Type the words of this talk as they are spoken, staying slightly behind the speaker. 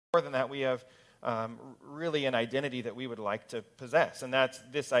more than that, we have really an identity that we would like to possess. And that's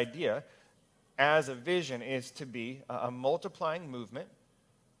this idea as a vision is to be a multiplying movement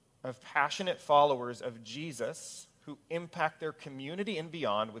of passionate followers of Jesus who impact their community and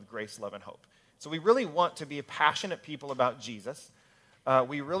beyond with grace, love, and hope. So we really want to be a passionate people about Jesus.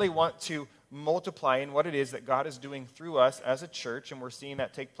 We really want to multiply in what it is that God is doing through us as a church, and we're seeing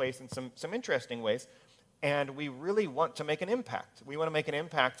that take place in some interesting ways. And we really want to make an impact. We want to make an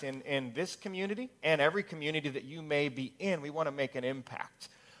impact in this community and every community that you may be in. We want to make an impact.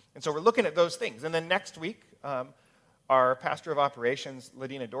 And so we're looking at those things. And then next week, our pastor of operations,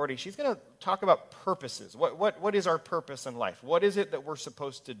 Ladina Doherty, she's going to talk about purposes. What is our purpose in life? What is it that we're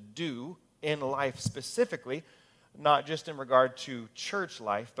supposed to do in life specifically, not just in regard to church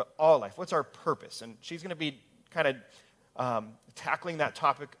life, but all life? What's our purpose? And she's going to be kind of tackling that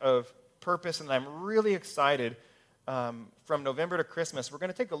topic of purpose, and I'm really excited. From November to Christmas, we're going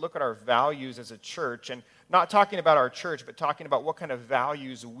to take a look at our values as a church, and not talking about our church, but talking about what kind of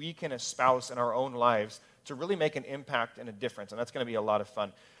values we can espouse in our own lives to really make an impact and a difference, and that's going to be a lot of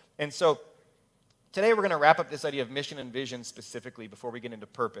fun. And so today we're going to wrap up this idea of mission and vision specifically before we get into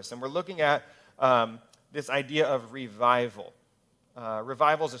purpose, and we're looking at this idea of revival.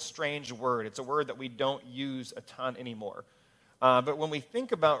 Revival is a strange word. It's a word that we don't use a ton anymore. But when we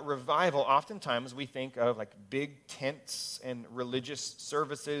think about revival, oftentimes we think of like big tents and religious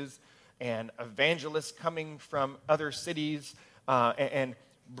services and evangelists coming from other cities and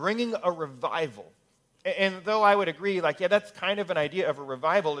bringing a revival. And though I would agree, like, yeah, that's kind of an idea of a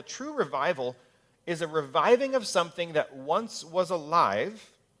revival, a true revival is a reviving of something that once was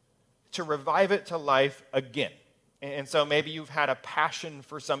alive to revive it to life again. And so maybe you've had a passion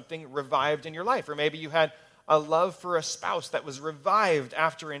for something revived in your life, or maybe you had a love for a spouse that was revived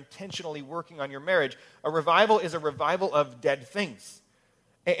after intentionally working on your marriage. A revival is a revival of dead things.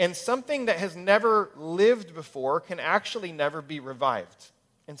 And something that has never lived before can actually never be revived.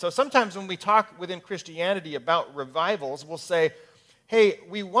 And so sometimes when we talk within Christianity about revivals, we'll say, hey,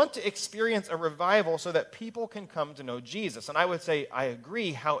 we want to experience a revival so that people can come to know Jesus. And I would say, I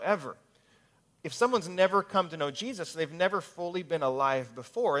agree. However, if someone's never come to know Jesus, they've never fully been alive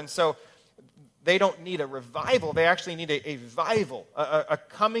before. And so they don't need a revival. They actually need a vival, a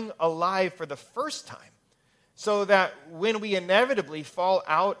coming alive for the first time, so that when we inevitably fall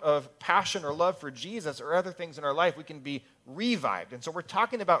out of passion or love for Jesus or other things in our life, we can be revived. And so we're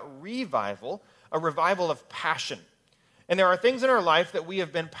talking about revival, a revival of passion. And there are things in our life that we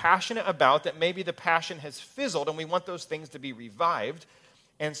have been passionate about that maybe the passion has fizzled, and we want those things to be revived.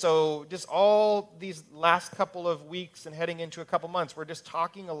 And so just all these last couple of weeks and heading into a couple months, we're just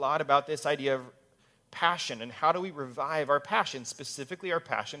talking a lot about this idea of passion and how do we revive our passion, specifically our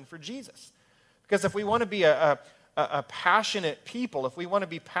passion for Jesus. Because if we want to be a passionate people, if we want to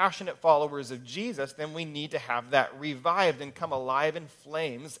be passionate followers of Jesus, then we need to have that revived and come alive in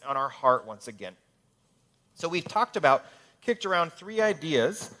flames on our heart once again. So we've kicked around 3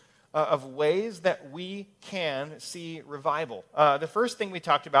 ideas of ways that we can see revival. The first thing we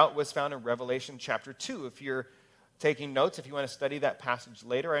talked about was found in Revelation chapter 2. If you're taking notes, if you want to study that passage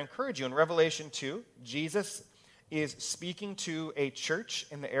later, I encourage you. In Revelation 2, Jesus is speaking to a church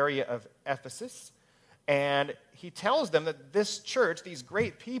in the area of Ephesus, and he tells them that this church, these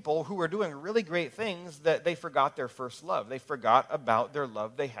great people who were doing really great things, that they forgot their first love. They forgot about their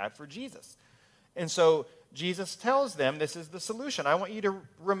love they had for Jesus. And so Jesus tells them, this is the solution. I want you to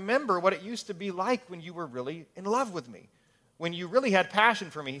remember what it used to be like when you were really in love with me, when you really had passion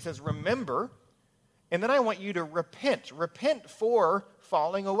for me. He says, remember, and then I want you to repent. Repent for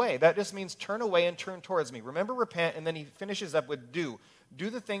falling away. That just means turn away and turn towards me. Remember, repent, and then he finishes up with do. Do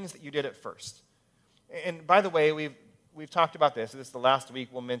the things that you did at first. And by the way, we've talked about this. This is the last week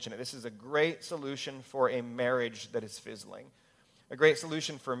we'll mention it. This is a great solution for a marriage that is fizzling. A great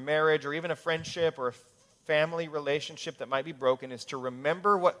solution for marriage or even a friendship or a family relationship that might be broken is to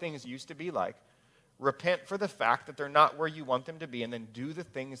remember what things used to be like, repent for the fact that they're not where you want them to be, and then do the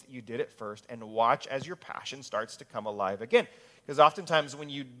things that you did at first and watch as your passion starts to come alive again. Because oftentimes when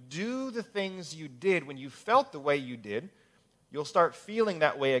you do the things you did, when you felt the way you did, you'll start feeling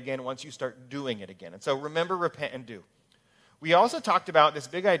that way again once you start doing it again. And so remember, repent, and do. We also talked about this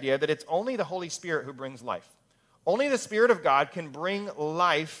big idea that it's only the Holy Spirit who brings life. Only the Spirit of God can bring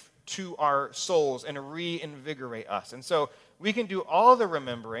life to our souls and reinvigorate us. And so we can do all the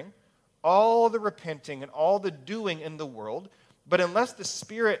remembering, all the repenting, and all the doing in the world, but unless the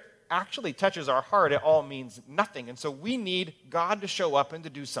Spirit actually touches our heart, it all means nothing. And so we need God to show up and to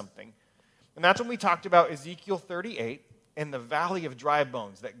do something. And that's when we talked about Ezekiel 38 and the valley of dry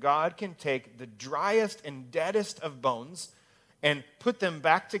bones, that God can take the driest and deadest of bones and put them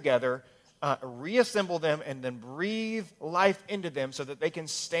back together, reassemble them, and then breathe life into them so that they can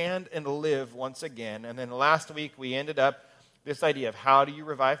stand and live once again. And then last week, we ended up this idea of how do you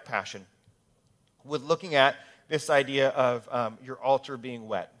revive passion with looking at this idea of your altar being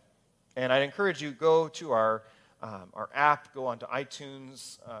wet. And I'd encourage you, go to our app, go onto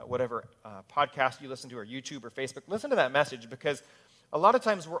iTunes, whatever podcast you listen to, or YouTube or Facebook. Listen to that message, because a lot of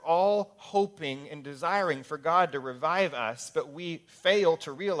times we're all hoping and desiring for God to revive us, but we fail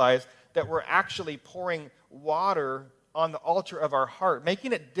to realize that we're actually pouring water on the altar of our heart,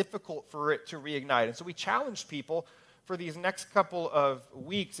 making it difficult for it to reignite. And so we challenge people for these next couple of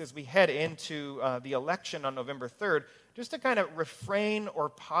weeks as we head into the election on November 3rd, just to kind of refrain or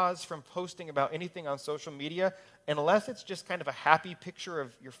pause from posting about anything on social media, unless it's just kind of a happy picture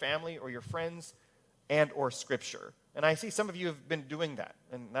of your family or your friends and or Scripture. And I see some of you have been doing that,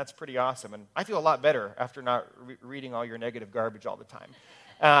 and that's pretty awesome. And I feel a lot better after not reading all your negative garbage all the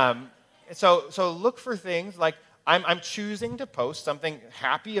time. So look for things like I'm choosing to post something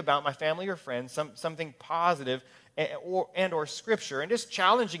happy about my family or friends, something positive, and or Scripture, and just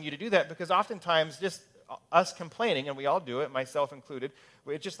challenging you to do that, because oftentimes just us complaining, and we all do it, myself included,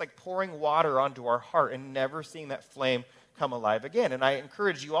 it's just like pouring water onto our heart and never seeing that flame come alive again. And I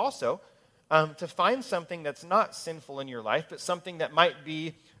encourage you also to find something that's not sinful in your life, but something that might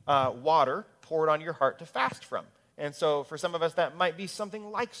be water poured on your heart to fast from. And so for some of us, that might be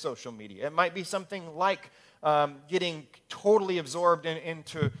something like social media. It might be something like getting totally absorbed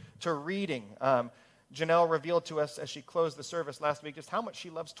into reading. Janelle revealed to us as she closed the service last week just how much she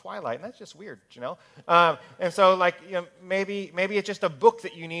loves Twilight, and that's just weird, Janelle. And so, maybe it's just a book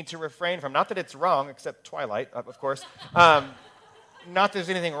that you need to refrain from. Not that it's wrong, except Twilight, of course. Not that there's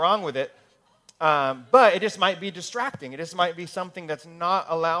anything wrong with it, but it just might be distracting. It just might be something that's not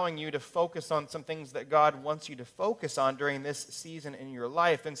allowing you to focus on some things that God wants you to focus on during this season in your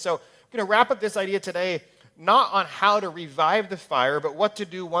life. And so, I'm going to wrap up this idea today, not on how to revive the fire, but what to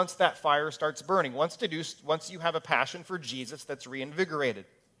do once that fire starts burning, once you have a passion for Jesus that's reinvigorated.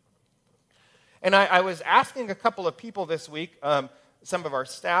 And I was asking a couple of people this week, some of our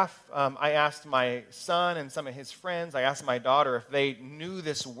staff, I asked my son and some of his friends, I asked my daughter if they knew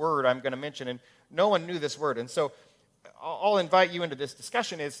this word I'm going to mention, and no one knew this word. And so I'll invite you into this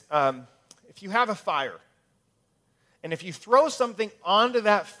discussion is, if you have a fire, and if you throw something onto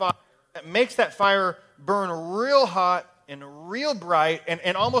that fire that makes that fire burn real hot and real bright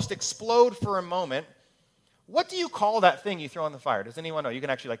and almost explode for a moment, what do you call that thing you throw on the fire? Does anyone know? You can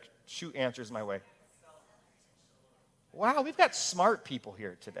actually shoot answers my way. Wow, we've got smart people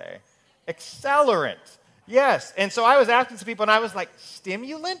here today. Accelerant. Yes. And so I was asking some people, and I was like,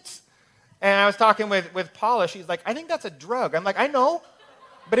 stimulant? And I was talking with Paula. She's like, I think that's a drug. I'm like, I know.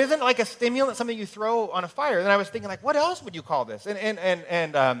 But isn't like a stimulant something you throw on a fire? And then I was thinking, what else would you call this?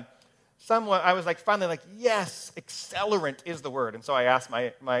 And someone, I was finally yes, accelerant is the word. And so I asked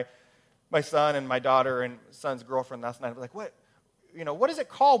my son and my daughter and son's girlfriend last night, I was like, what is it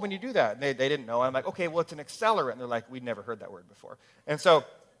called when you do that? And they didn't know. I'm like, okay, well, it's an accelerant. And they're like, we'd never heard that word before. And so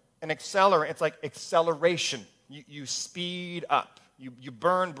an accelerant, it's like acceleration. You speed up. You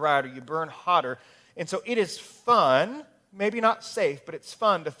burn brighter. You burn hotter. And so it is fun, maybe not safe, but it's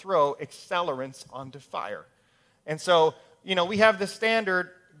fun to throw accelerants onto fire. And so, we have the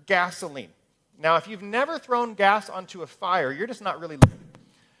standard gasoline. Now, if you've never thrown gas onto a fire, you're just not really living.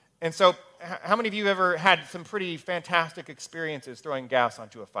 And so, how many of you ever had some pretty fantastic experiences throwing gas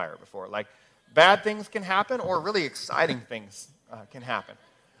onto a fire before? Like, bad things can happen, or really exciting things can happen.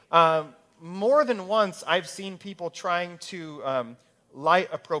 More than once, I've seen people trying to light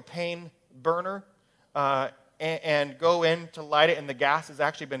a propane burner and go in to light it, and the gas has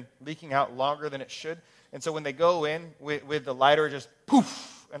actually been leaking out longer than it should. And so when they go in with the lighter, just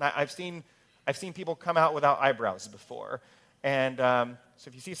poof. And I've seen people come out without eyebrows before. And so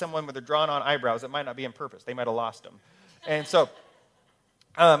if you see someone with their drawn-on eyebrows, it might not be on purpose. They might have lost them. And so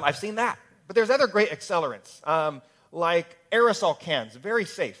I've seen that. But there's other great accelerants, like aerosol cans, very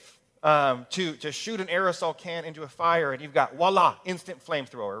safe. To shoot an aerosol can into a fire, and you've got, voila, instant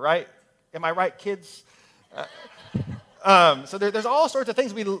flamethrower, right? Am I right, kids? So there's all sorts of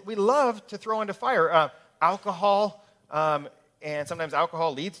things we love to throw into fire. Alcohol, and sometimes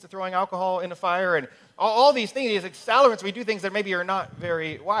alcohol leads to throwing alcohol in a fire, and all these things, these accelerants, we do things that maybe are not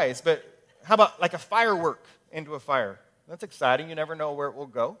very wise. But how about like a firework into a fire? That's exciting. You never know where it will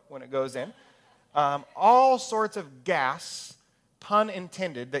go when it goes in. All sorts of gas, pun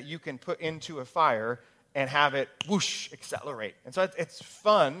intended, that you can put into a fire and have it whoosh, accelerate. And so it's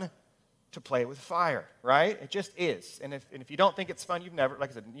fun to play with fire, right? It just is. And if you don't think it's fun, you've never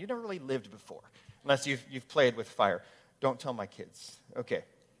really lived before, unless you've played with fire. Don't tell my kids. Okay.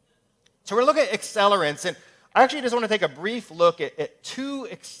 So we're looking at accelerants, and I actually just want to take a brief look at two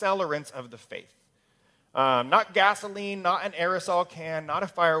accelerants of the faith. Not gasoline, not an aerosol can, not a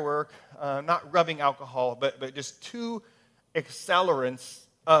firework, not rubbing alcohol, but just two accelerants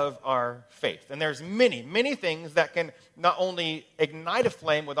of our faith. And there's many, many things that can not only ignite a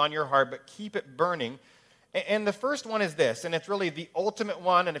flame within your heart, but keep it burning. And the first one is this, and it's really the ultimate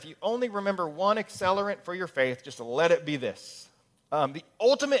one, and if you only remember one accelerant for your faith, just let it be this. The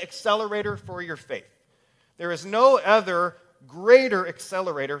ultimate accelerator for your faith. There is no other greater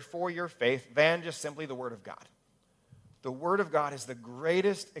accelerator for your faith than just simply the Word of God. The Word of God is the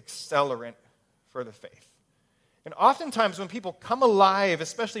greatest accelerant for the faith. And oftentimes when people come alive,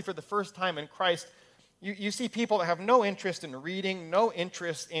 especially for the first time in Christ, you see people that have no interest in reading, no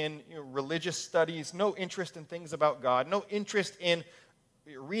interest in religious studies, no interest in things about God, no interest in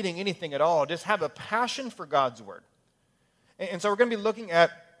reading anything at all, just have a passion for God's Word. And so we're going to be looking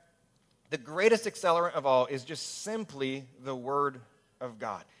at the greatest accelerant of all is just simply the Word of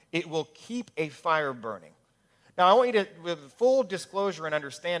God. It will keep a fire burning. Now, I want you to, with full disclosure and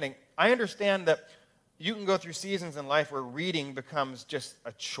understanding, I understand that you can go through seasons in life where reading becomes just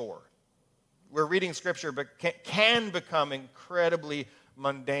a chore. Where reading Scripture can become incredibly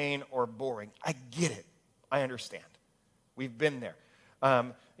mundane or boring. I get it. I understand. We've been there.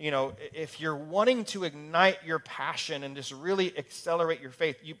 If you're wanting to ignite your passion and just really accelerate your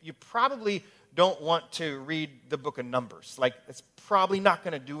faith, you probably don't want to read the book of Numbers. Like, it's probably not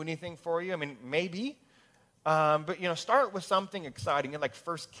going to do anything for you. I mean, maybe. But start with something exciting, like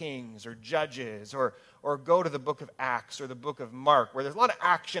 1 Kings or Judges, or go to the book of Acts or the book of Mark, where there's a lot of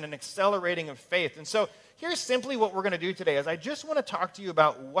action and accelerating of faith. And so here's simply what we're going to do today, is I just want to talk to you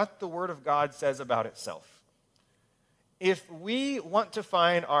about what the Word of God says about itself. If we want to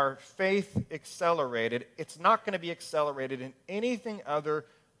find our faith accelerated, it's not going to be accelerated in anything other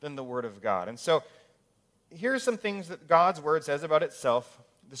than the Word of God. And so here's some things that God's Word says about itself.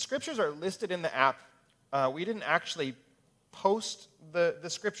 The Scriptures are listed in the app. We didn't actually post the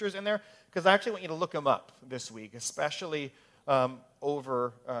Scriptures in there because I actually want you to look them up this week, especially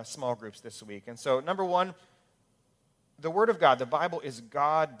over small groups this week. And so, number one, the Word of God, the Bible, is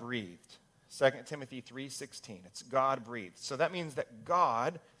God-breathed. 2 Timothy 3:16, it's God-breathed. So that means that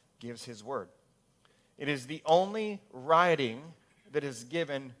God gives His Word. It is the only writing that is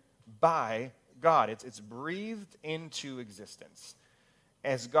given by God. It's breathed into existence.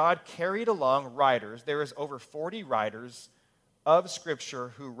 As God carried along writers, there is over 40 writers of Scripture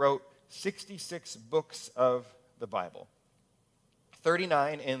who wrote 66 books of the Bible.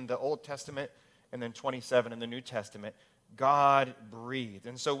 39 in the Old Testament and then 27 in the New Testament. God breathed.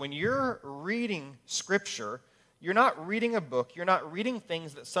 And so when you're reading Scripture, you're not reading a book, you're not reading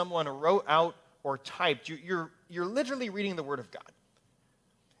things that someone wrote out or typed. You're literally reading the Word of God.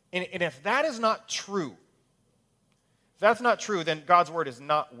 And if that is not true, then God's Word is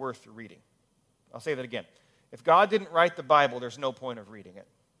not worth reading. I'll say that again. If God didn't write the Bible, there's no point of reading it.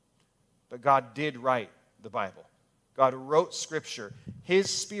 But God did write the Bible. God wrote Scripture. His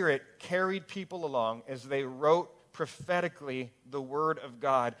Spirit carried people along as they wrote prophetically the Word of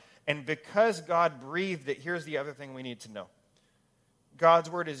God. And because God breathed it, here's the other thing we need to know. God's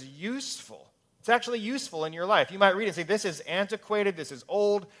Word is useful. It's actually useful in your life. You might read it and say, this is antiquated, this is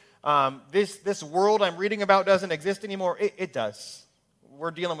old, this world I'm reading about doesn't exist anymore. It does.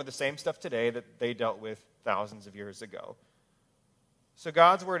 We're dealing with the same stuff today that they dealt with thousands of years ago. So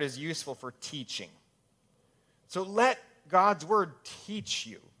God's Word is useful for teaching. So let God's Word teach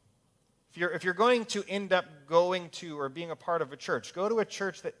you. If you're going to end up going to or being a part of a church, go to a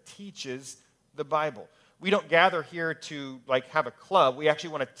church that teaches the Bible. We don't gather here to have a club. We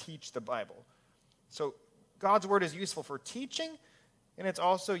actually want to teach the Bible. So God's Word is useful for teaching, and it's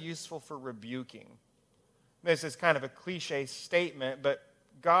also useful for rebuking. This is kind of a cliche statement, but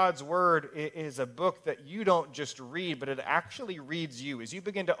God's Word is a book that you don't just read, but it actually reads you. As you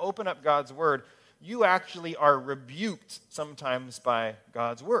begin to open up God's Word, you actually are rebuked sometimes by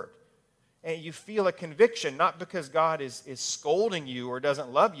God's Word. And you feel a conviction, not because God is scolding you or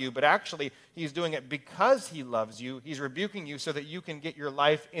doesn't love you, but actually He's doing it because He loves you. He's rebuking you so that you can get your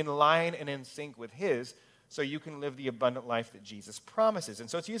life in line and in sync with His, so you can live the abundant life that Jesus promises.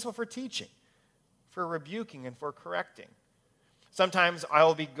 And so it's useful for teaching, for rebuking, and for correcting. Sometimes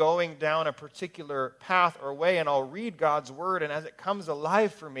I'll be going down a particular path or way, and I'll read God's Word, and as it comes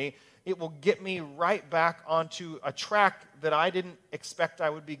alive for me, it will get me right back onto a track that I didn't expect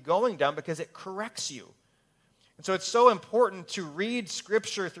I would be going down because it corrects you. And so it's so important to read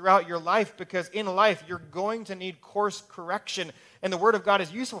Scripture throughout your life, because in life you're going to need course correction. And the Word of God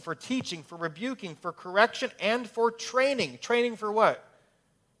is useful for teaching, for rebuking, for correction, and for training. Training for what?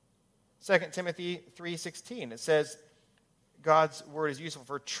 2 Timothy 3:16. It says God's Word is useful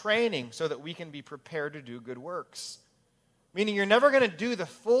for training so that we can be prepared to do good works. Meaning you're never going to do the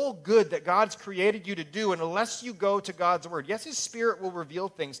full good that God's created you to do unless you go to God's Word. Yes, His Spirit will reveal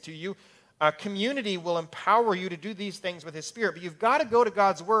things to you. Community will empower you to do these things with His Spirit. But you've got to go to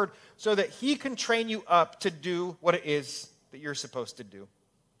God's Word so that He can train you up to do what it is that you're supposed to do.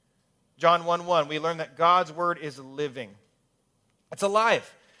 John 1:1, we learn that God's Word is living. It's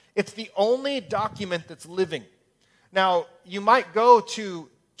alive. It's the only document that's living. Now, you might go to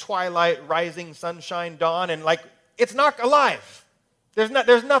twilight, rising, sunshine, dawn, and it's not alive. There's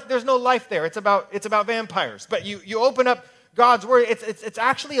no life there. It's about vampires. But you open up God's Word, it's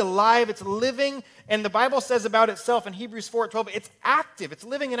actually alive, it's living, and the Bible says about itself in Hebrews 4:12, it's active, it's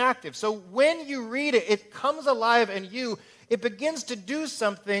living and active. So when you read it, it comes alive in you, it begins to do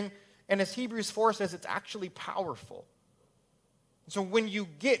something, and as Hebrews 4 says, it's actually powerful. So when you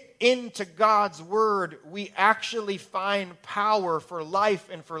get into God's Word, we actually find power for life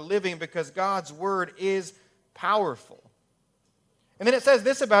and for living, because God's Word is powerful. And then it says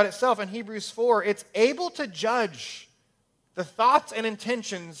this about itself in Hebrews 4, it's able to judge the thoughts and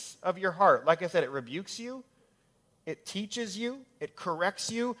intentions of your heart. Like I said, it rebukes you, it teaches you, it corrects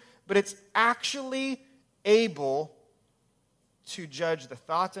you, but it's actually able to judge the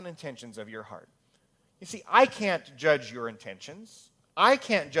thoughts and intentions of your heart. You see, I can't judge your intentions. I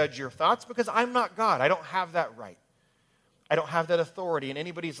can't judge your thoughts because I'm not God. I don't have that right. I don't have that authority in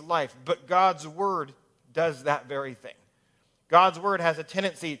anybody's life, but God's Word does that very thing. God's Word has a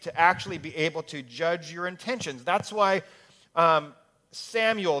tendency to actually be able to judge your intentions. That's why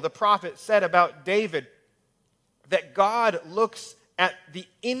Samuel, the prophet, said about David that God looks at the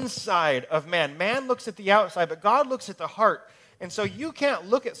inside of man. Man looks at the outside, but God looks at the heart. And so you can't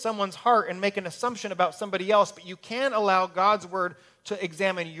look at someone's heart and make an assumption about somebody else, but you can allow God's Word to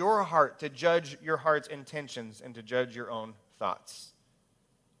examine your heart, to judge your heart's intentions, and to judge your own thoughts.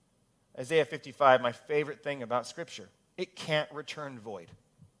 Isaiah 55, my favorite thing about Scripture, it can't return void.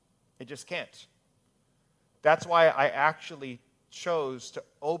 It just can't. That's why I actually chose to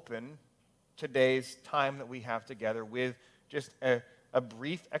open today's time that we have together with just a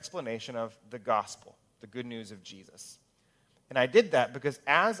brief explanation of the gospel, the good news of Jesus. And I did that because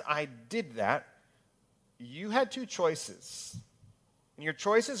as I did that, you had two choices. And your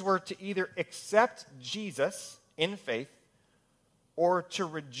choices were to either accept Jesus in faith or to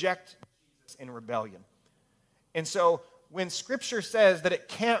reject Jesus in rebellion. And so when Scripture says that it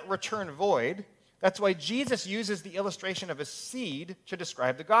can't return void, that's why Jesus uses the illustration of a seed to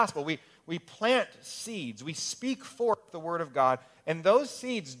describe the gospel. We plant seeds. We speak forth the Word of God, and those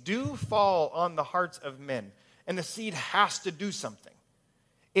seeds do fall on the hearts of men. And the seed has to do something.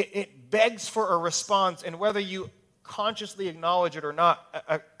 It begs for a response, and whether you consciously acknowledge it or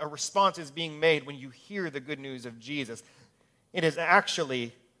not, a response is being made when you hear the good news of Jesus. It is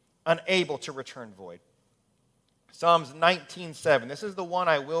actually unable to return void. Psalms 19:7. This is the one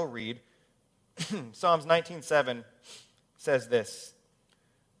I will read. Psalms 19:7 says this: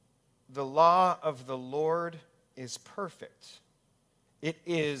 "The law of the Lord is perfect. It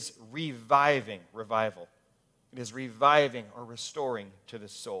is revival. It is reviving or restoring to the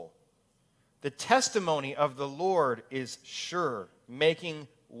soul. The testimony of the Lord is sure, making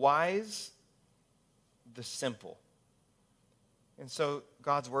wise the simple." And so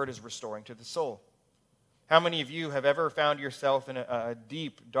God's Word is restoring to the soul. How many of you have ever found yourself in a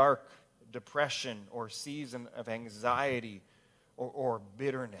deep, dark depression or season of anxiety or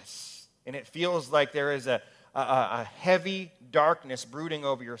bitterness? And it feels like there is a heavy darkness brooding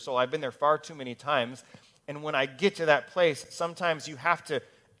over your soul. I've been there far too many times. And when I get to that place, sometimes you have to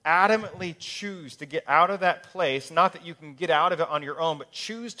adamantly choose to get out of that place. Not that you can get out of it on your own, but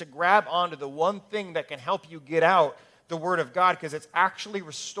choose to grab onto the one thing that can help you get out, the Word of God, because it's actually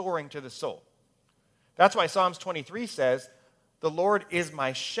restoring to the soul. That's why Psalms 23 says, "The Lord is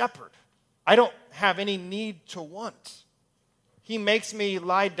my shepherd. I don't have any need to want. He makes me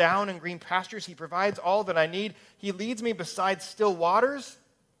lie down in green pastures. He provides all that I need. He leads me beside still waters.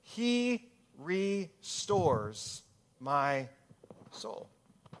 He restores my soul."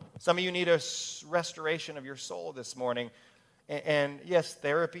 Some of you need a restoration of your soul this morning. And yes,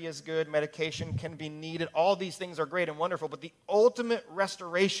 therapy is good. Medication can be needed. All these things are great and wonderful. But the ultimate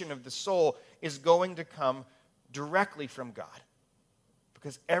restoration of the soul is going to come directly from God,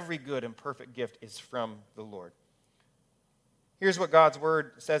 because every good and perfect gift is from the Lord. Here's what God's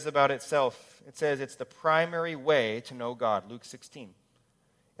word says about itself. It says it's the primary way to know God, Luke 16.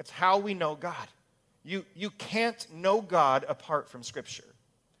 It's how we know God. You can't know God apart from Scripture.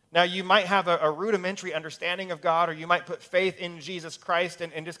 Now, you might have a rudimentary understanding of God, or you might put faith in Jesus Christ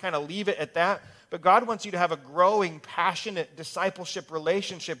and just kind of leave it at that. But God wants you to have a growing, passionate discipleship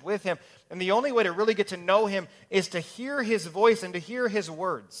relationship with Him. And the only way to really get to know Him is to hear His voice and to hear His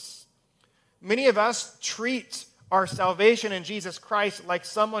words. Many of us treat our salvation in Jesus Christ like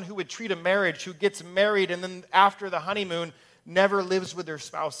someone who would treat a marriage, who gets married and then after the honeymoon never lives with their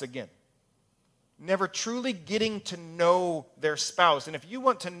spouse again. Never truly getting to know their spouse. And if you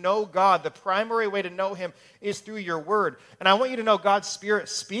want to know God, the primary way to know Him is through your word. And I want you to know God's Spirit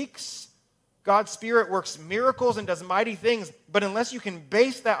speaks. God's Spirit works miracles and does mighty things. But unless you can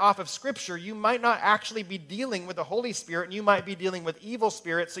base that off of Scripture, you might not actually be dealing with the Holy Spirit, and you might be dealing with evil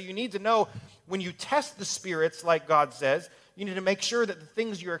spirits. So you need to know when you test the spirits, like God says, you need to make sure that the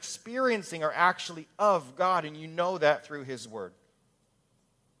things you're experiencing are actually of God, and you know that through His word.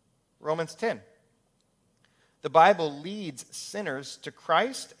 Romans 10. The Bible leads sinners to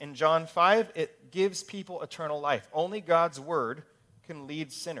Christ. In John 5, it gives people eternal life. Only God's word can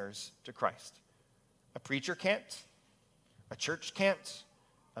lead sinners to Christ. A preacher can't. A church can't.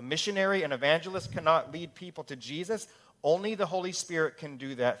 A missionary, an evangelist cannot lead people to Jesus. Only the Holy Spirit can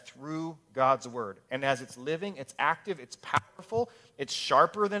do that through God's word. And as it's living, it's active, it's powerful, it's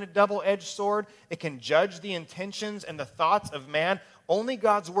sharper than a double-edged sword. It can judge the intentions and the thoughts of man. Only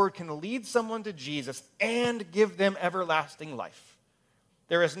God's word can lead someone to Jesus and give them everlasting life.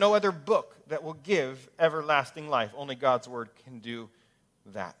 There is no other book that will give everlasting life. Only God's word can do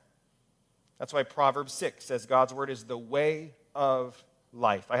that. That's why Proverbs 6 says God's word is the way of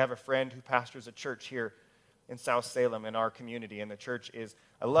life. I have a friend who pastors a church here in South Salem in our community, and the church is,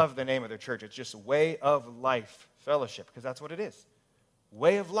 I love the name of the church, it's just Way of Life Fellowship, because that's what it is.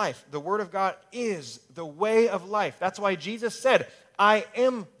 Way of life. The Word of God is the way of life. That's why Jesus said, I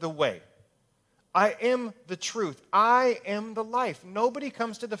am the way. I am the truth. I am the life. Nobody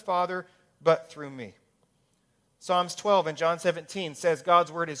comes to the Father but through me. Psalms 12 and John 17 says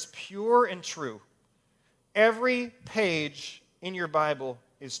God's Word is pure and true. Every page in your Bible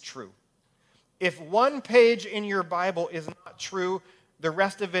is true. If one page in your Bible is not true, the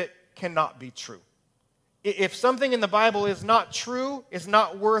rest of it cannot be true. If something in the Bible is not true, is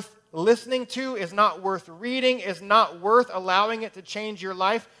not worth listening to, is not worth reading, is not worth allowing it to change your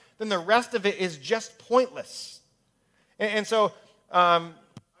life, then the rest of it is just pointless. And so, I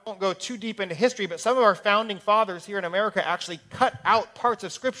won't go too deep into history, but some of our founding fathers here in America actually cut out parts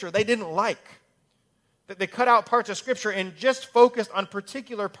of Scripture they didn't like. That they cut out parts of Scripture and just focused on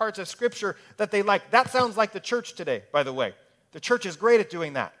particular parts of Scripture that they like. That sounds like the church today, by the way. The church is great at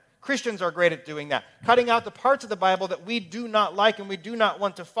doing that. Christians are great at doing that. Cutting out the parts of the Bible that we do not like and we do not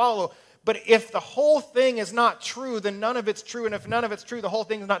want to follow. But if the whole thing is not true, then none of it's true. And if none of it's true, the whole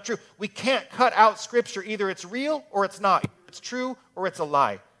thing is not true. We can't cut out Scripture. Either it's real or it's not. Either it's true or it's a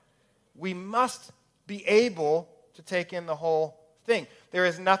lie. We must be able to take in the whole thing. There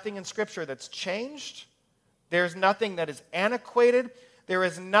is nothing in Scripture that's changed. There's nothing that is antiquated. There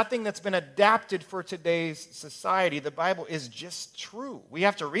is nothing that's been adapted for today's society. The Bible is just true. We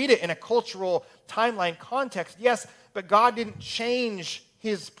have to read it in a cultural timeline context, yes, but God didn't change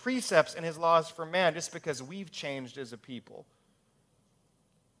His precepts and His laws for man just because we've changed as a people.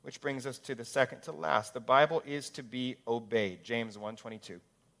 Which brings us to the second to last. The Bible is to be obeyed. James 1:22.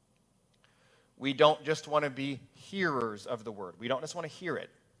 We don't just want to be hearers of the word. We don't just want to hear it.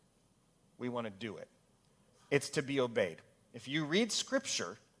 We want to do it. It's to be obeyed. If you read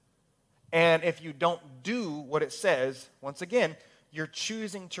Scripture, and if you don't do what it says, once again, you're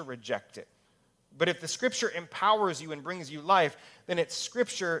choosing to reject it. But if the Scripture empowers you and brings you life, then it's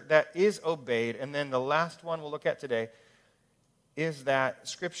Scripture that is obeyed. And then the last one we'll look at today is that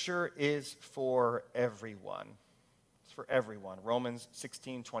Scripture is for everyone. It's for everyone. Romans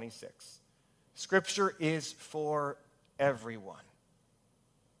 16:26. Scripture is for everyone.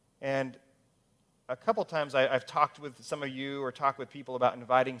 And a couple times I've talked with some of you or talked with people about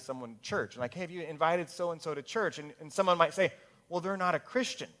inviting someone to church. Like, hey, have you invited so-and-so to church? And someone might say, well, they're not a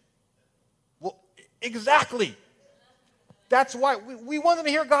Christian. Well, exactly. That's why we want them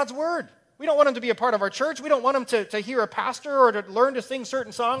to hear God's word. We don't want them to be a part of our church. We don't want them to hear a pastor or to learn to sing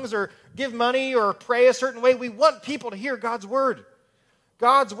certain songs or give money or pray a certain way. We want people to hear God's word.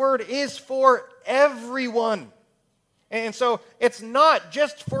 God's word is for everyone. And so it's not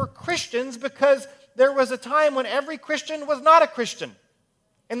just for Christians, because there was a time when every Christian was not a Christian.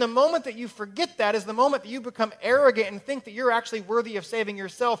 And the moment that you forget that is the moment that you become arrogant and think that you're actually worthy of saving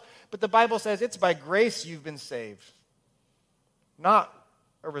yourself. But the Bible says it's by grace you've been saved. not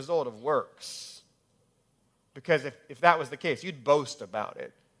a result of works. Because if that was the case, you'd boast about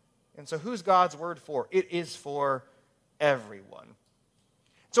it. And so who's God's word for? It is for everyone.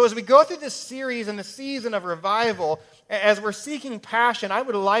 So as we go through this series and the season of revival, as we're seeking passion, I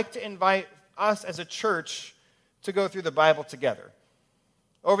would like to invite us as a church to go through the Bible together.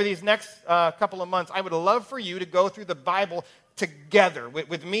 Over these next couple of months, I would love for you to go through the Bible together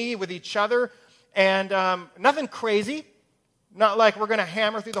with me, with each other, and nothing crazy, not like we're going to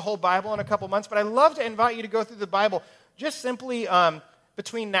hammer through the whole Bible in a couple months, but I'd love to invite you to go through the Bible just simply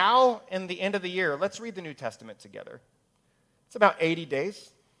between now and the end of the year. Let's read the New Testament together. It's about 80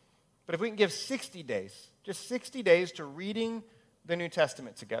 days, but if we can give 60 days, just 60 days to reading the New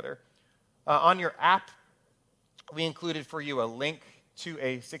Testament together. On your app, we included for you a link to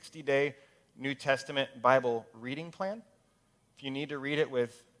a 60-day New Testament Bible reading plan. If you need to read it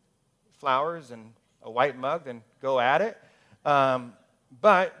with flowers and a white mug, then go at it.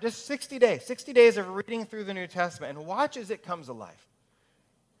 But just 60 days of reading through the New Testament, and watch as it comes alive.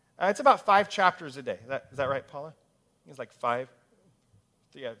 It's about 5 chapters a day. Is that right, Paula? It's like 5.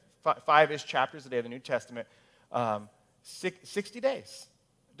 Yeah, 5-ish chapters a day of the New Testament. 60 days.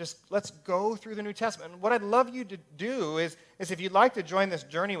 Just let's go through the New Testament. And what I'd love you to do is if you'd like to join this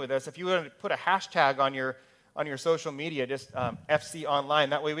journey with us, if you want to put a hashtag on your social media, just FC Online.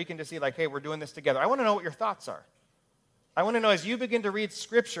 That way we can just see like, hey, we're doing this together. I want to know what your thoughts are. I want to know as you begin to read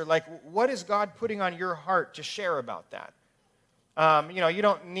Scripture, like what is God putting on your heart to share about that? You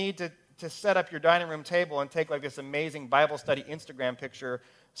don't need to set up your dining room table and take like this amazing Bible study Instagram picture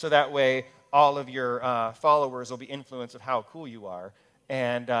so that way all of your followers will be influenced of how cool you are.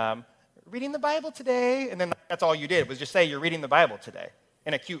 And reading the Bible today, and then that's all you did was just say you're reading the Bible today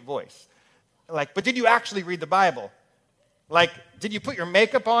in a cute voice. Like, but did you actually read the Bible? Like, did you put your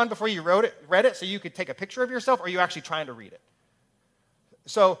makeup on before you read it so you could take a picture of yourself, or are you actually trying to read it?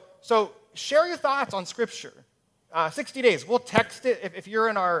 So share your thoughts on Scripture. 60 days. We'll text it. If you're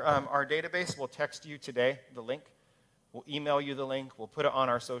in our database, we'll text you today the link. We'll email you the link. We'll put it on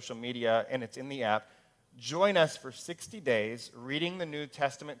our social media, and it's in the app. Join us for 60 days reading the New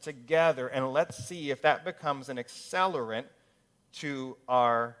Testament together, and let's see if that becomes an accelerant to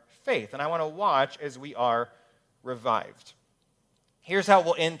our faith. And I want to watch as we are revived. Here's how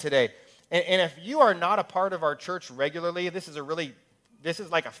we'll end today. And if you are not a part of our church regularly, this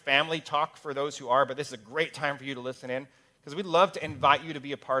is like a family talk for those who are, but this is a great time for you to listen in because we'd love to invite you to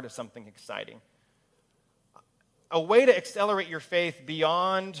be a part of something exciting. A way to accelerate your faith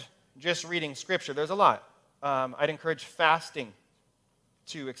beyond just reading Scripture, there's a lot. I'd encourage fasting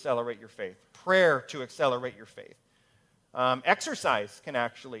to accelerate your faith, prayer to accelerate your faith. Exercise can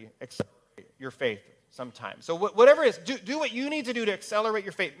actually accelerate your faith sometimes. So whatever it is, do what you need to do to accelerate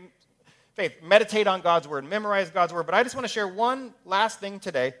your faith. Meditate on God's Word, memorize God's Word. But I just want to share one last thing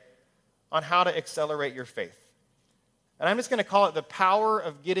today on how to accelerate your faith. And I'm just going to call it the power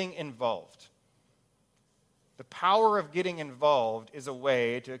of getting involved. The power of getting involved is a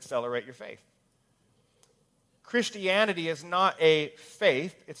way to accelerate your faith. Christianity is not a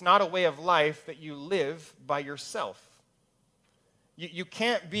faith. It's not a way of life that you live by yourself. You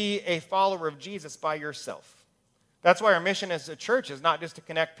can't be a follower of Jesus by yourself. That's why our mission as a church is not just to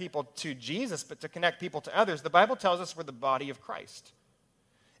connect people to Jesus, but to connect people to others. The Bible tells us we're the body of Christ.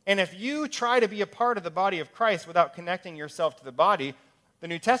 And if you try to be a part of the body of Christ without connecting yourself to the body, the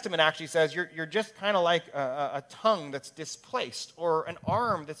New Testament actually says you're just kind of like a tongue that's displaced, or an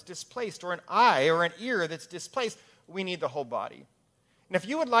arm that's displaced, or an eye or an ear that's displaced. We need the whole body. And if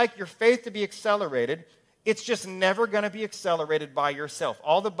you would like your faith to be accelerated, it's just never going to be accelerated by yourself.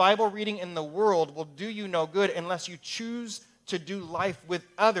 All the Bible reading in the world will do you no good unless you choose to do life with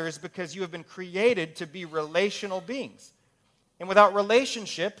others, because you have been created to be relational beings. And without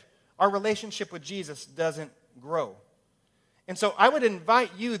relationship, our relationship with Jesus doesn't grow. And so I would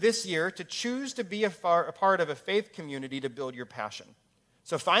invite you this year to choose to be a part of a faith community to build your passion.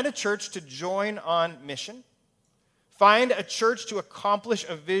 So find a church to join on mission. Find a church to accomplish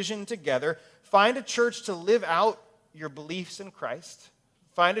a vision together. Find a church to live out your beliefs in Christ.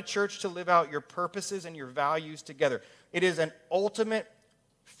 Find a church to live out your purposes and your values together. It is an ultimate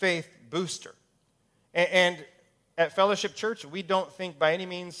faith booster. And at Fellowship Church, we don't think by any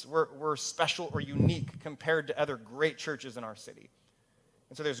means we're special or unique compared to other great churches in our city.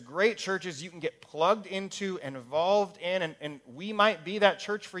 And so there's great churches you can get plugged into and involved in, and we might be that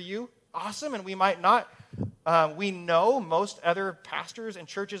church for you. Awesome, and we might not. We know most other pastors and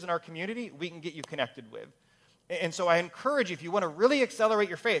churches in our community we can get you connected with. And so I encourage you, if you want to really accelerate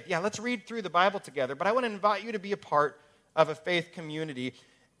your faith, let's read through the Bible together, but I want to invite you to be a part of a faith community.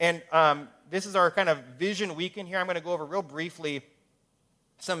 And this is our kind of vision weekend here. I'm going to go over real briefly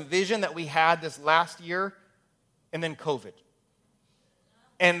some vision that we had this last year, and then COVID.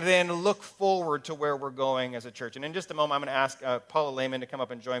 And then look forward to where we're going as a church. And in just a moment, I'm going to ask Paula Laymon to come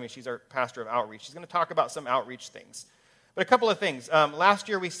up and join me. She's our pastor of outreach. She's going to talk about some outreach things. But a couple of things. Last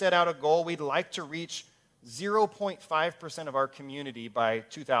year, we set out a goal. We'd like to reach 0.5% of our community by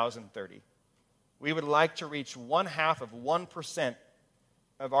 2030. We would like to reach 0.5%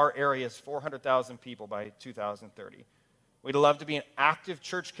 of our area's 400,000 people by 2030. We'd love to be an active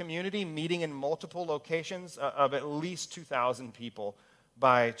church community, meeting in multiple locations of at least 2,000 people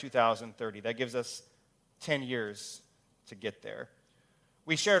by 2030. That gives us 10 years to get there.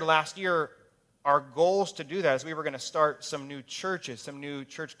 We shared last year our goals to do that is we were going to start some new churches, some new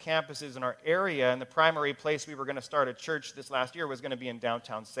church campuses in our area, and the primary place we were going to start a church this last year was going to be in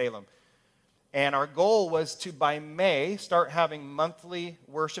downtown Salem. And our goal was to, by May, start having monthly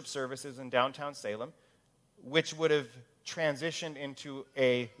worship services in downtown Salem, which would have transitioned into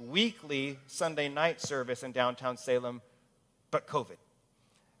a weekly Sunday night service in downtown Salem, but COVID.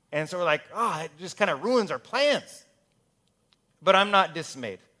 And so we're like, it just kind of ruins our plans. But I'm not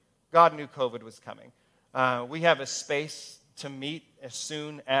dismayed. God knew COVID was coming. We have a space to meet as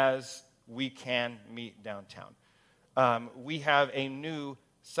soon as we can meet downtown. We have a new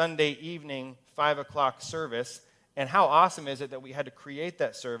Sunday evening 5 o'clock service. And how awesome is it that we had to create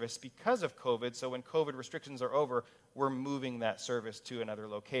that service because of COVID? So when COVID restrictions are over, we're moving that service to another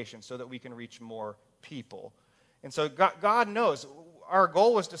location so that we can reach more people. And so God knows. Our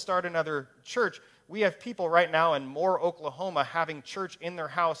goal was to start another church. We have people right now in Moore, Oklahoma, having church in their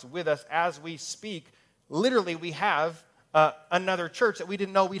house with us as we speak. Literally, we have another church that we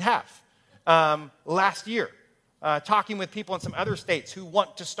didn't know we'd have last year. Talking with people in some other states who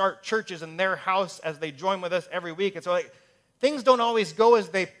want to start churches in their house as they join with us every week. And so things don't always go as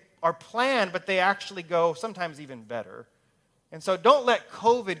they are planned, but they actually go sometimes even better. And so don't let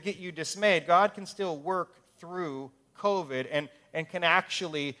COVID get you dismayed. God can still work through COVID and can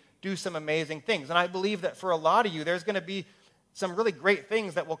actually do some amazing things. And I believe that for a lot of you, there's going to be some really great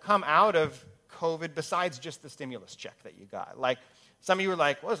things that will come out of COVID besides just the stimulus check that you got. Like some of you are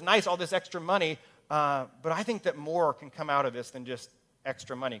like, well, it's nice, all this extra money, but I think that more can come out of this than just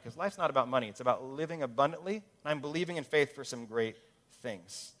extra money, because life's not about money. It's about living abundantly, and I'm believing in faith for some great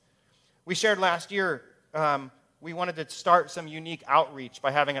things. We shared last year, we wanted to start some unique outreach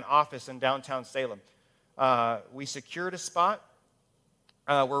by having an office in downtown Salem. We secured a spot.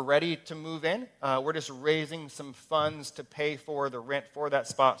 We're ready to move in. We're just raising some funds to pay for the rent for that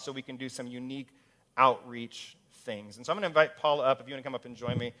spot so we can do some unique outreach things. And so I'm going to invite Paula up if you want to come up and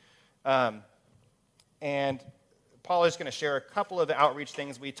join me. And Paula is going to share a couple of the outreach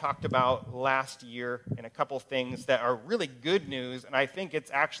things we talked about last year and a couple things that are really good news. And I think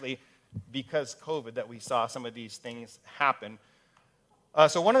it's actually because COVID that we saw some of these things happen.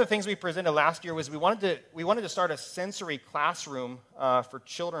 So one of the things we presented last year was we wanted to start a sensory classroom for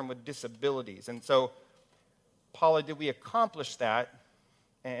children with disabilities. And so, Paula, did we accomplish that?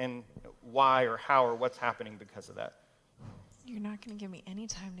 And why or how or what's happening because of that? You're not going to give me any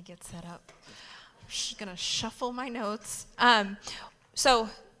time to get set up. I'm just going to shuffle my notes. So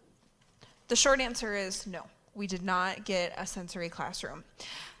the short answer is no. We did not get a sensory classroom.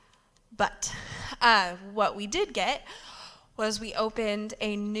 But what we did get was we opened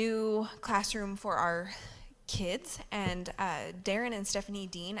a new classroom for our kids, and Darren and Stephanie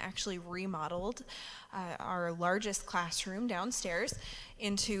Dean actually remodeled our largest classroom downstairs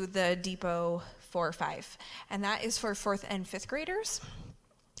into the Depot 4-5, and that is for 4th and 5th graders.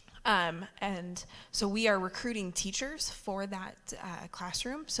 And so we are recruiting teachers for that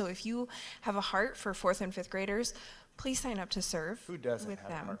classroom. So if you have a heart for 4th and 5th graders, please sign up to serve. Who doesn't with have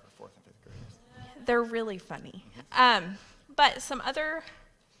them. a heart for 4th and 5th graders? They're really funny. But some other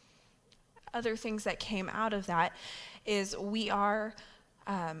things that came out of that is we are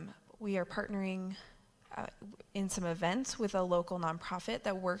partnering in some events with a local nonprofit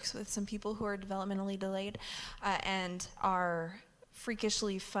that works with some people who are developmentally delayed, and our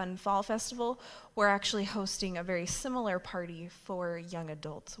Freakishly Fun Fall Festival, we're actually hosting a very similar party for young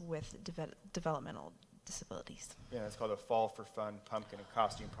adults with developmental disabilities. Yeah, it's called a Fall for Fun Pumpkin and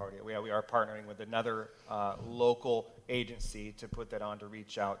Costume Party. We are partnering with another local agency to put that on to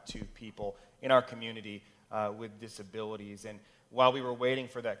reach out to people in our community with disabilities. And while we were waiting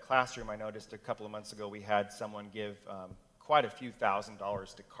for that classroom, I noticed a couple of months ago we had someone give quite a few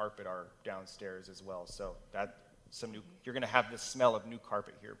 $1,000s to carpet our downstairs as well. So you're going to have the smell of new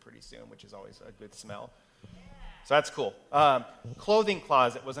carpet here pretty soon, which is always a good smell. So that's cool. Clothing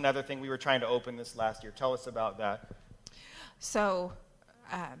closet was another thing we were trying to open this last year. Tell us about that. So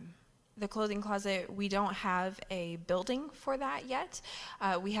the clothing closet, we don't have a building for that yet.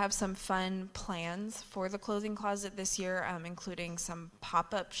 We have some fun plans for the clothing closet this year, including some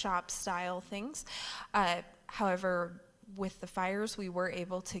pop-up shop style things. However, with the fires, we were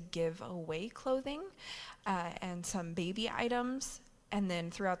able to give away clothing and some baby items. And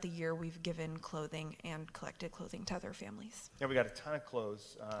then throughout the year, we've given clothing and collected clothing to other families. Yeah, we got a ton of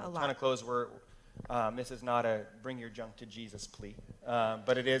clothes. A ton lot. of clothes. This is not a bring your junk to Jesus plea,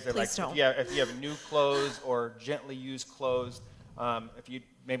 but it is Please don't. If you have new clothes or gently used clothes, if you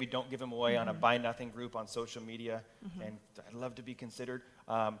maybe don't give them away on a Buy Nothing group on social media, and I'd love to be considered.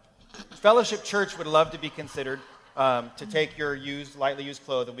 Fellowship Church would love to be considered to take your lightly used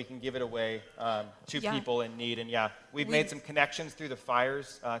clothes, and we can give it away to people in need. And we've made some connections through the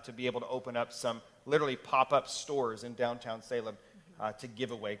fires to be able to open up some literally pop-up stores in downtown Salem to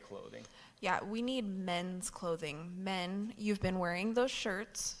give away clothing. Yeah, we need men's clothing. Men, you've been wearing those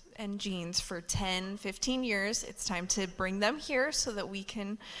shirts and jeans for 10, 15 years. It's time to bring them here so that we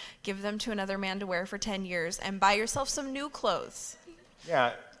can give them to another man to wear for 10 years and buy yourself some new clothes.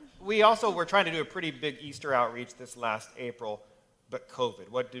 Yeah. We also were trying to do a pretty big Easter outreach this last April, but COVID.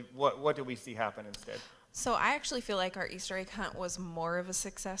 What did we see happen instead? So I actually feel like our Easter egg hunt was more of a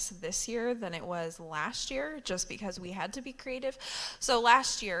success this year than it was last year, just because we had to be creative. So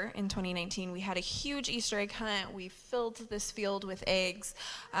last year, in 2019, we had a huge Easter egg hunt. We filled this field with eggs.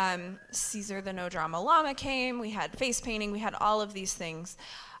 Caesar the No Drama Llama came. We had face painting. We had all of these things.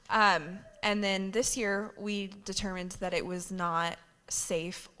 And then this year, we determined that it was not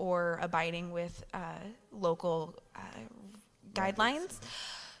safe or abiding with local guidelines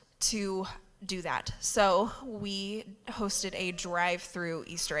to do that. So we hosted a drive-through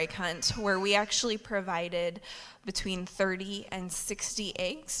Easter egg hunt where we actually provided between 30 and 60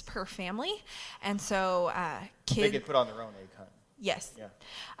 eggs per family. And so kids... They get put on their own egg hunt. Yes.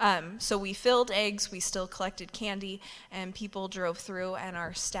 Yeah. So we filled eggs, we still collected candy, and people drove through, and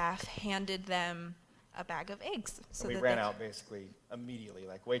our staff handed them a bag of eggs. So we ran out basically immediately,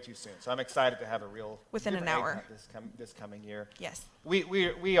 like way too soon. So I'm excited to have a real within an hour this coming year. Yes.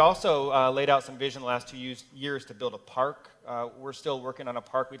 We also laid out some vision the last 2 years to build a park. We're still working on a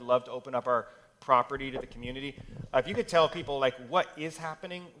park. We'd love to open up our property to the community. If you could tell people like what is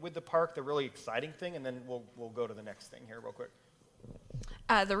happening with the park, the really exciting thing, and then we'll go to the next thing here real quick.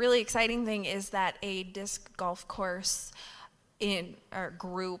 The really exciting thing is that a disc golf course in our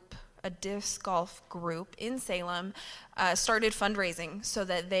group. A disc golf group in Salem started fundraising so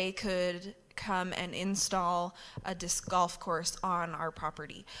that they could come and install a disc golf course on our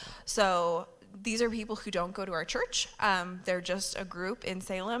property. So these are people who don't go to our church. They're just a group in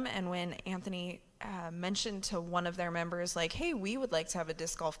Salem. And when Anthony mentioned to one of their members, like, hey, we would like to have a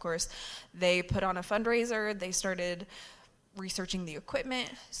disc golf course, they put on a fundraiser. They started researching the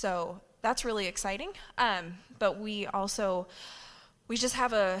equipment. So that's really exciting. But we just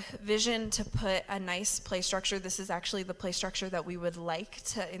have a vision to put a nice play structure. This is actually the play structure that we would like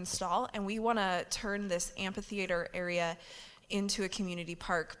to install, and we want to turn this amphitheater area into a community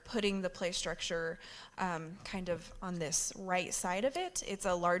park, putting the play structure kind of on this right side of it. It's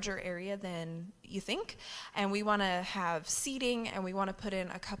a larger area than you think, and we want to have seating, and we want to put in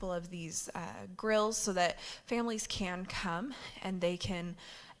a couple of these grills so that families can come and they can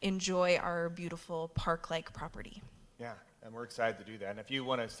enjoy our beautiful park-like property. Yeah. And we're excited to do that. And if you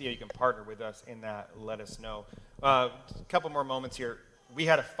want to see how you can partner with us in that, let us know. A couple more moments here. We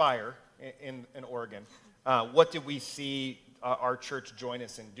had a fire in Oregon. What did we see our church join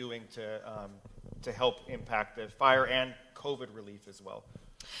us in doing to help impact the fire and COVID relief as well?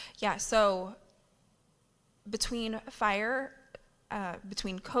 Yeah, so between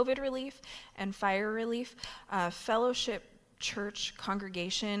COVID relief and fire relief, Fellowship Church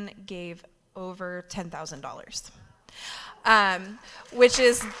congregation gave over $10,000. Which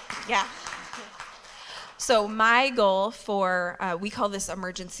is, yeah. So my goal for, we call this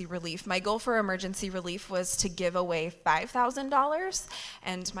emergency relief. My goal for emergency relief was to give away $5,000,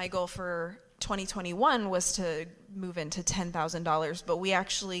 and my goal for 2021 was to move into $10,000, but we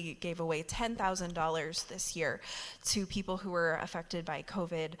actually gave away $10,000 this year to people who were affected by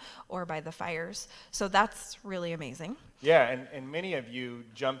COVID or by the fires. So that's really amazing. Yeah, and many of you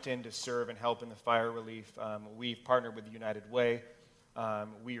jumped in to serve and help in the fire relief. We've partnered with United Way.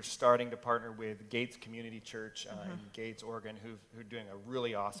 We are starting to partner with Gates Community Church in Gates, Oregon, who are doing a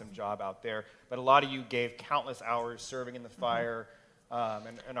really awesome job out there. But a lot of you gave countless hours serving in the fire.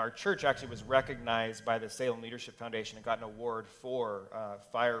 And our church actually was recognized by the Salem Leadership Foundation and got an award for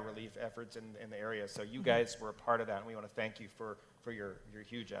fire relief efforts in the area. So you guys were a part of that, and we want to thank you for your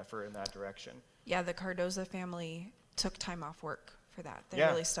huge effort in that direction. Yeah, the Cardoza family took time off work for that. They Yeah.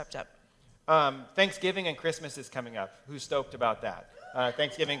 really stepped up. Thanksgiving and Christmas is coming up. Who's stoked about that?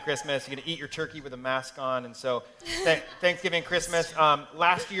 Thanksgiving, Christmas, you're going to eat your turkey with a mask on. And so Thanksgiving, Christmas.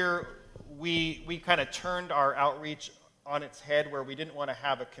 Last year, we kind of turned our outreach on its head where we didn't want to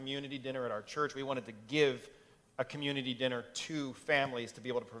have a community dinner at our church. We wanted to give a community dinner to families to be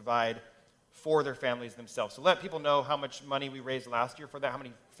able to provide for their families themselves. So let people know how much money we raised last year for that, how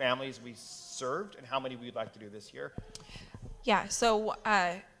many families we served, and how many we'd like to do this year. Yeah, so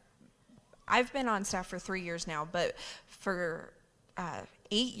I've been on staff for 3 years now, but for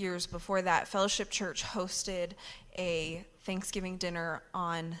 8 years before that, Fellowship Church hosted a Thanksgiving dinner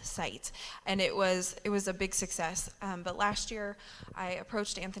on site, and it was a big success. But last year, I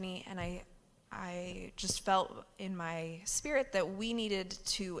approached Anthony, and I just felt in my spirit that we needed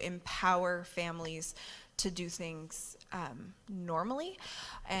to empower families to do things normally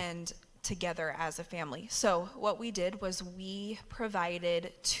and together as a family. So what we did was we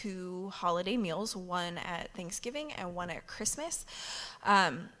provided 2 holiday meals, one at Thanksgiving and one at Christmas,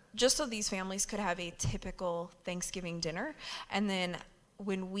 just so these families could have a typical Thanksgiving dinner. And then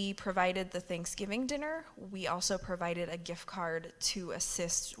when we provided the Thanksgiving dinner, we also provided a gift card to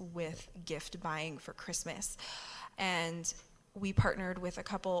assist with gift buying for Christmas. And we partnered with a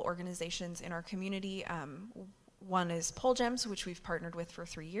couple organizations in our community. One is Pole Gems, which we've partnered with for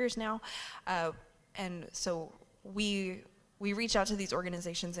 3 years now. And so we reach out to these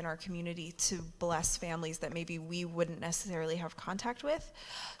organizations in our community to bless families that maybe we wouldn't necessarily have contact with.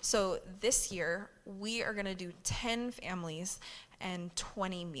 So this year, we are going to do 10 families and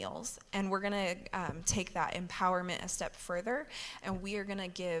 20 meals. And we're going to take that empowerment a step further, and we are going to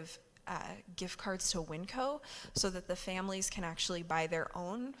give gift cards to Winco so that the families can actually buy their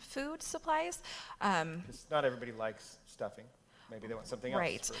own food supplies. 'Cause not everybody likes stuffing. Maybe they want something else.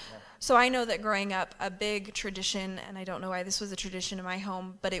 Right. Yeah. So I know that growing up, a big tradition, and I don't know why this was a tradition in my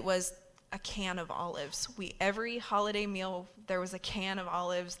home, but it was a can of olives. Every holiday meal, there was a can of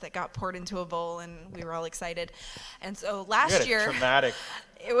olives that got poured into a bowl, and we were all excited. And so last year, traumatic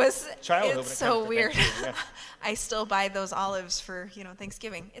childhood. It's so weird. Yeah. I still buy those olives for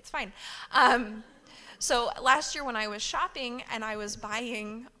Thanksgiving. It's fine. So last year when I was shopping and I was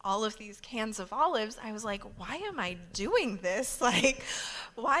buying all of these cans of olives, I was like, why am I doing this? Like,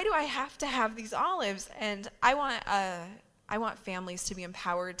 why do I have to have these olives? And I want families to be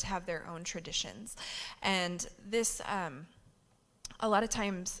empowered to have their own traditions. And this, a lot of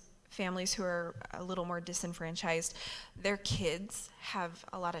times, families who are a little more disenfranchised, their kids have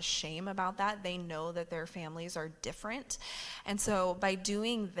a lot of shame about that. They know that their families are different. And so by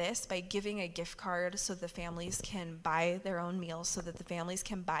doing this, by giving a gift card so the families can buy their own meals, so that the families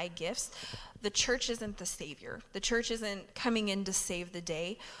can buy gifts, the church isn't the savior. The church isn't coming in to save the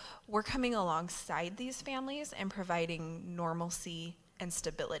day. We're coming alongside these families and providing normalcy and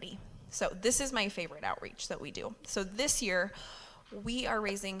stability. So this is my favorite outreach that we do. So this year, we are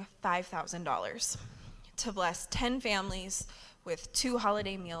raising $5,000 to bless 10 families with 2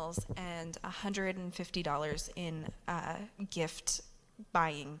 holiday meals and $150 in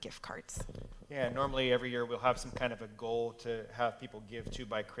buying gift cards. Yeah, normally every year we'll have some kind of a goal to have people give to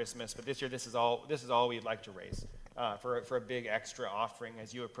by Christmas, but this year this is all we'd like to raise for a big extra offering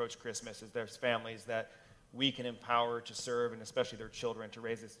as you approach Christmas. Is there's families that we can empower to serve, and especially their children, to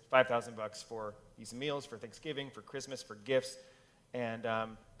raise this $5,000 for these meals, for Thanksgiving, for Christmas, for gifts. And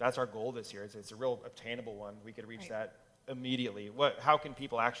that's our goal this year. It's a real obtainable one. We could reach that immediately. How can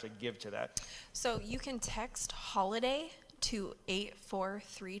people actually give to that? So you can text HOLIDAY to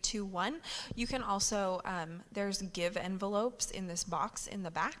 84321. You can also, there's give envelopes in this box in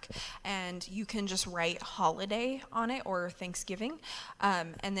the back, and you can just write holiday on it or Thanksgiving.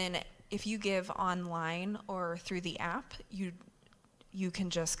 And then if you give online or through the app, you can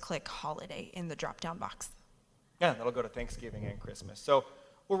just click holiday in the drop-down box. Yeah, that'll go to Thanksgiving and Christmas. So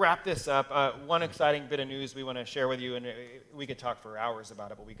we'll wrap this up. One exciting bit of news we want to share with you, and we could talk for hours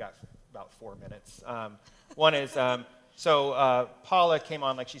about it, but we got about 4 minutes. One is, Paula came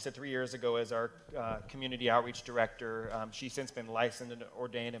on, like she said, 3 years ago as our community outreach director. She's since been licensed and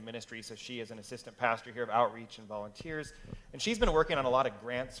ordained in ministry, so she is an assistant pastor here of outreach and volunteers. And she's been working on a lot of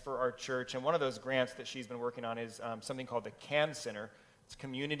grants for our church, and one of those grants that she's been working on is something called the CAN Center. It's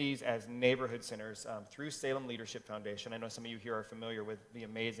Communities as Neighborhood Centers through Salem Leadership Foundation. I know some of you here are familiar with the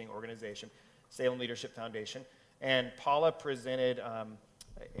amazing organization, Salem Leadership Foundation. And Paula presented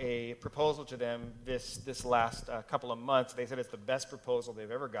a proposal to them this last couple of months. They said it's the best proposal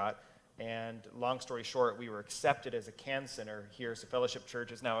they've ever got. And long story short, we were accepted as a CAN Center here. So Fellowship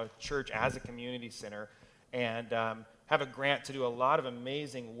Church is now a church as a community center, and have a grant to do a lot of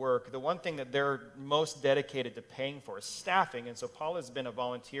amazing work. The one thing that they're most dedicated to paying for is staffing, and so Paula's been a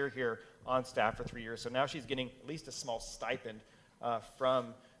volunteer here on staff for 3 years. So now she's getting at least a small stipend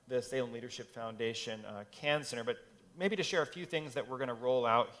from the Salem Leadership Foundation CAN Center. But maybe to share a few things that we're going to roll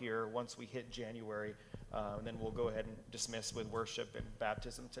out here once we hit January, and then we'll go ahead and dismiss with worship and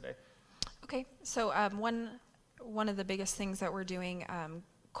baptism today. Okay, so one of the biggest things that we're doing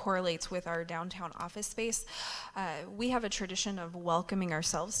correlates with our downtown office space. We have a tradition of welcoming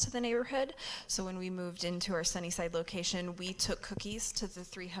ourselves to the neighborhood. So when we moved into our Sunnyside location, we took cookies to the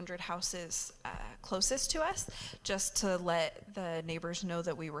 300 houses closest to us, just to let the neighbors know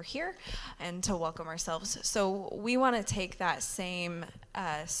that we were here and to welcome ourselves. So we want to take that same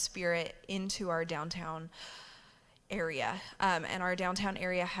spirit into our downtown area. And our downtown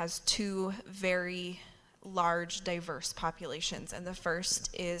area has two very large, diverse populations. And the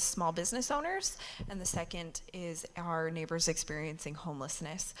first is small business owners, and the second is our neighbors experiencing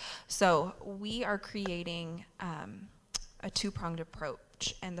homelessness. So we are creating a two-pronged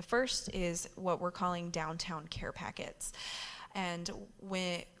approach. And the first is what we're calling downtown care packets. And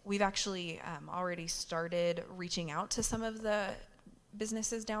we've actually already started reaching out to some of the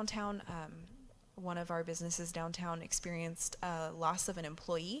businesses downtown. One of our businesses downtown experienced a loss of an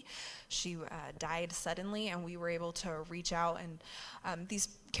employee. She died suddenly, and we were able to reach out. And these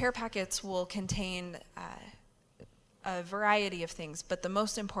care packets will contain a variety of things, but the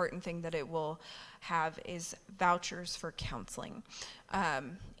most important thing that it will have is vouchers for counseling.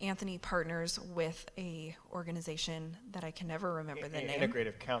 Anthony partners with a organization that I can never remember the name.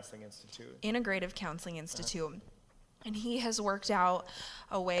 Integrative Counseling Institute. Integrative Counseling Institute. And he has worked out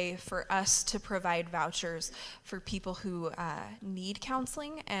a way for us to provide vouchers for people who need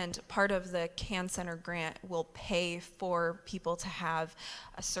counseling. And part of the CAN Center grant will pay for people to have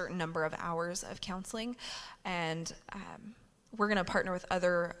a certain number of hours of counseling. And we're going to partner with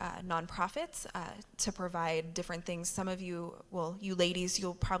other nonprofits to provide different things. Some of you, well, you ladies,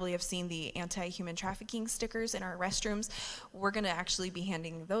 you'll probably have seen the anti-human trafficking stickers in our restrooms. We're going to actually be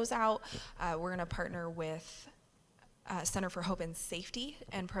handing those out. We're going to partner with Center for Hope and Safety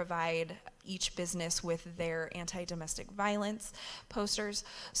and provide each business with their anti-domestic violence posters.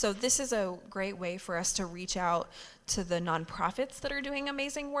 So this is a great way for us to reach out to the nonprofits that are doing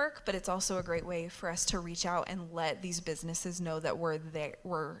amazing work, but it's also a great way for us to reach out and let these businesses know that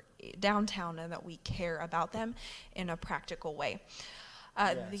we're downtown and that we care about them in a practical way.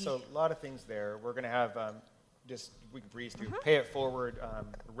 So a lot of things there. We're going to have we can breeze through. Pay it forward,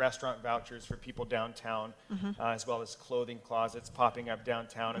 restaurant vouchers for people downtown, as well as clothing closets popping up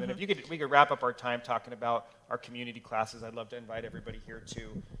downtown. And then if we could wrap up our time talking about our community classes, I'd love to invite everybody here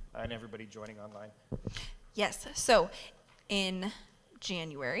too, and everybody joining online. Yes. So in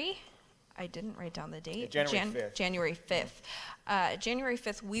January, I didn't write down the date. January 5th. January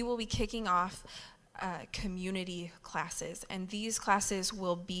 5th, we will be kicking off community classes, and these classes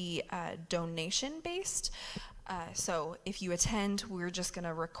will be donation-based. So if you attend, we're just going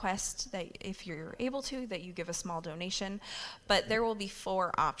to request that if you're able to, that you give a small donation. But there will be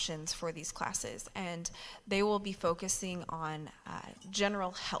 4 options for these classes, and they will be focusing on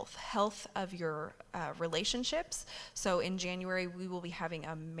general health of your relationships. So in January, we will be having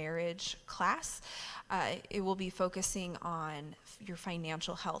a marriage class. It will be focusing on your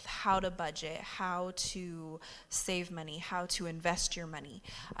financial health, how to budget, how to save money, how to invest your money.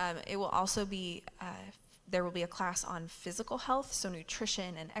 It will also be there will be a class on physical health, so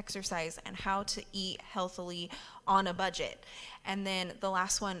nutrition and exercise, and how to eat healthily on a budget. And then the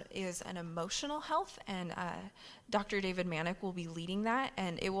last one is an emotional health, and Dr. David Manick will be leading that,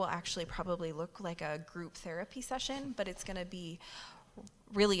 and it will actually probably look like a group therapy session, but it's going to be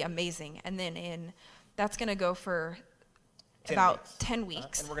really amazing. And then that's going to go for 10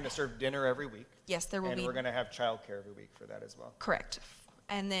 weeks. And we're going to serve dinner every week. Yes, there will be. And we're going to have childcare every week for that as well. Correct.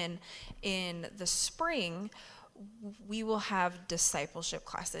 And then in the spring, we will have discipleship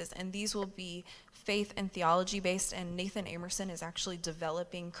classes, and these will be faith and theology based, and Nathan Amerson is actually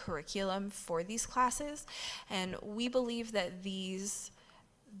developing curriculum for these classes. And we believe that these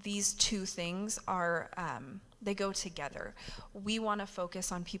two things are, they go together. We want to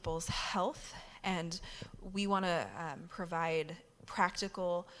focus on people's health, and we want to provide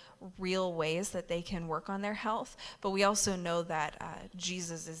practical, real ways that they can work on their health, but we also know that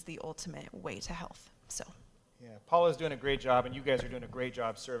Jesus is the ultimate way to health. So, yeah, Paula's doing a great job, and you guys are doing a great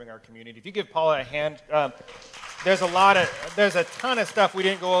job serving our community. If you give Paula a hand, there's a ton of stuff we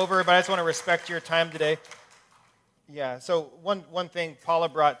didn't go over, but I just want to respect your time today. Yeah, so one thing Paula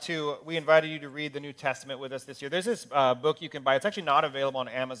brought too, we invited you to read the New Testament with us this year. There's this book you can buy. It's actually not available on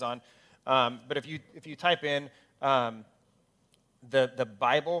Amazon, but if you type in the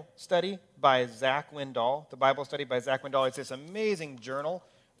Bible Study by Zach Windahl, it's this amazing journal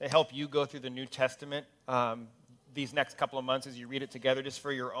that help you go through the New Testament these next couple of months as you read it together, just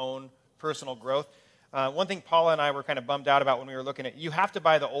for your own personal growth. One thing Paula and I were kind of bummed out about when we were looking at, you have to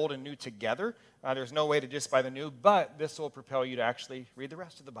buy the Old and New together. There's no way to just buy the New, but this will propel you to actually read the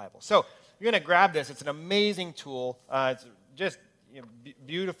rest of the Bible. So you're going to grab this. It's an amazing tool. It's just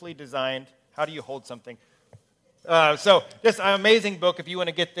beautifully designed. How do you hold something? So just an amazing book. If you want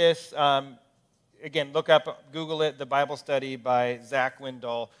to get this, again, Google it, The Bible Study by Zach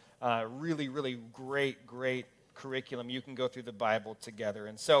Windall. Really, really great curriculum. You can go through the Bible together.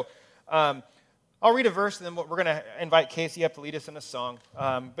 And so I'll read a verse, and then we're going to invite Casey up to lead us in a song.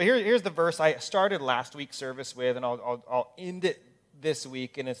 But here's the verse I started last week's service with, and I'll end it this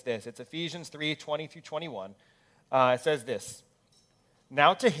week, and it's this. It's Ephesians 3:20-21. It says this: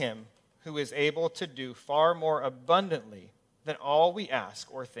 "Now to him who is able to do far more abundantly than all we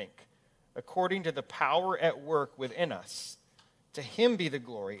ask or think, according to the power at work within us, to him be the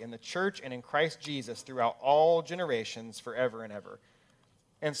glory in the church and in Christ Jesus throughout all generations, forever and ever."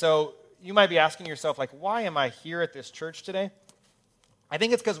 And so you might be asking yourself, like, why am I here at this church today? I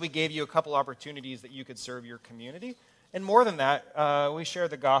think it's because we gave you a couple opportunities that you could serve your community. And more than that, we share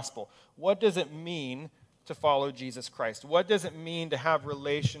the gospel. What does it mean to follow Jesus Christ? What does it mean to have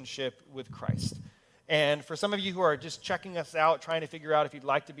relationship with Christ? And for some of you who are just checking us out, trying to figure out if you'd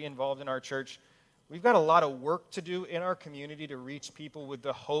like to be involved in our church, we've got a lot of work to do in our community to reach people with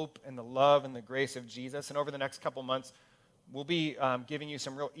the hope and the love and the grace of Jesus. And over the next couple months, we'll be giving you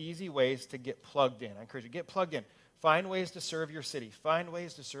some real easy ways to get plugged in. I encourage you, get plugged in. Find ways to serve your city. Find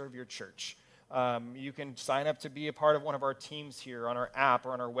ways to serve your church. You can sign up to be a part of one of our teams here on our app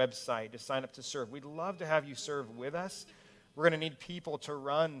or on our website to sign up to serve. We'd love to have you serve with us. We're going to need people to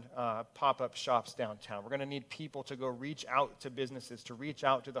run pop-up shops downtown. We're going to need people to go reach out to businesses, to reach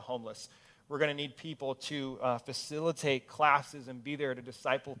out to the homeless. We're going to need people to facilitate classes and be there to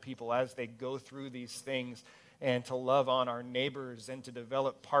disciple people as they go through these things, and to love on our neighbors and to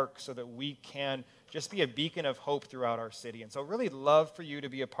develop parks so that we can just be a beacon of hope throughout our city. And so really love for you to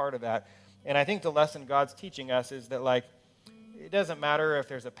be a part of that. And I think the lesson God's teaching us is that, like, it doesn't matter if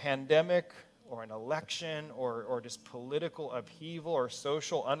there's a pandemic or an election or just political upheaval or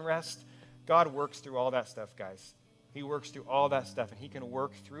social unrest. God works through all that stuff, guys. He works through all that stuff, and he can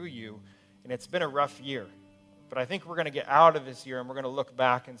work through you. And it's been a rough year. But I think we're going to get out of this year, and we're going to look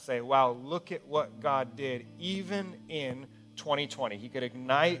back and say, wow, look at what God did even in 2020. He could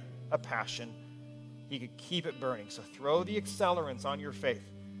ignite a passion. He could keep it burning. So throw the accelerants on your faith.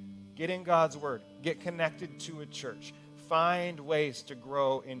 Get in God's word. Get connected to a church. Find ways to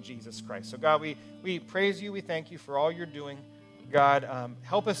grow in Jesus Christ. So God, we praise you. We thank you for all you're doing. God,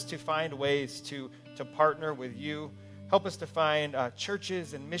 help us to find ways to partner with you. Help us to find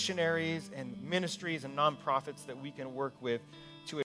churches and missionaries and ministries and nonprofits that we can work with